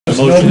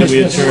Motion that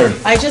we adjourn.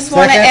 I just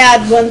want to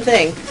Second. add one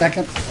thing.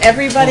 Second.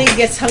 Everybody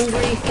gets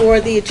hungry for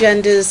the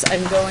agendas.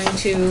 I'm going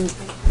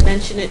to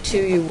mention it to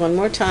you one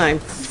more time.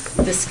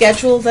 The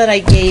schedule that I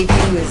gave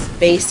you is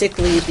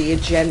basically the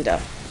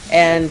agenda.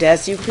 And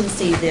as you can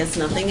see, there's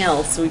nothing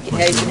else. So you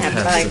can have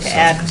time to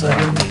add to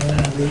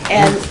it.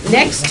 And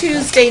next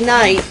Tuesday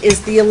night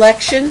is the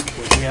election.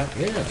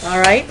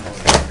 All right?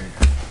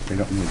 We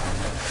don't need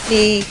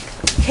The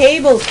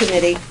cable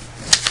committee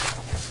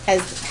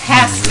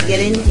has to get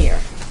in here,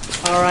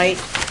 all right?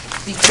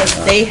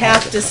 Because they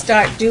have to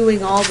start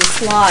doing all the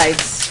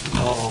slides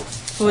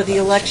for the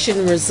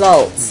election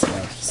results.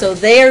 So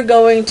they are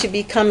going to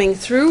be coming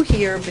through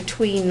here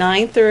between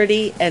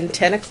 9:30 and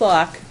 10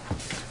 o'clock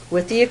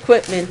with the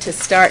equipment to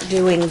start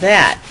doing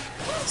that,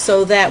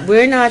 so that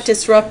we're not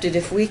disrupted.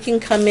 If we can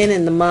come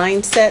in the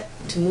mindset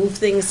to move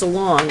things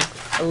along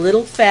a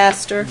little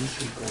faster.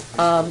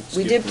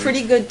 We did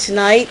pretty good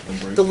tonight.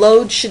 The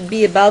load should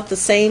be about the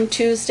same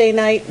Tuesday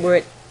night. We're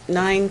at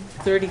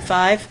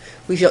 9:35.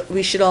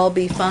 We should all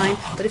be fine.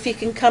 But if you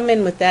can come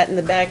in with that in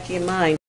the back of your mind.